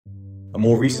A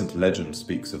more recent legend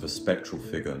speaks of a spectral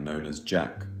figure known as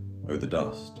Jack o' the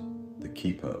Dust, the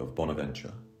keeper of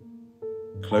Bonaventure.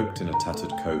 Cloaked in a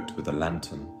tattered coat with a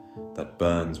lantern that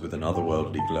burns with an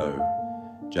otherworldly glow,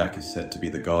 Jack is said to be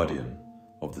the guardian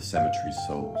of the cemetery's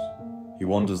souls. He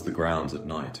wanders the grounds at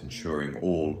night, ensuring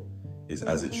all is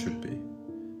as it should be,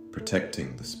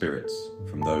 protecting the spirits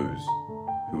from those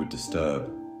who would disturb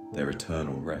their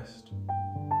eternal rest.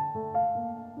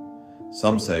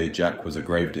 Some say Jack was a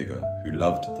gravedigger who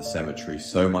loved the cemetery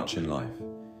so much in life,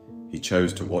 he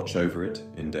chose to watch over it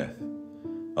in death.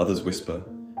 Others whisper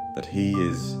that he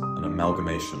is an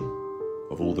amalgamation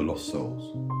of all the lost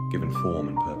souls, given form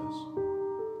and purpose.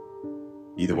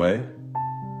 Either way,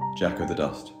 Jack o' the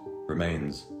Dust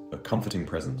remains a comforting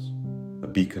presence, a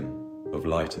beacon of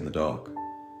light in the dark,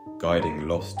 guiding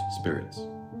lost spirits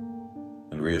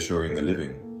and reassuring the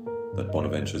living that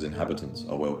Bonaventure's inhabitants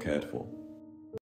are well cared for.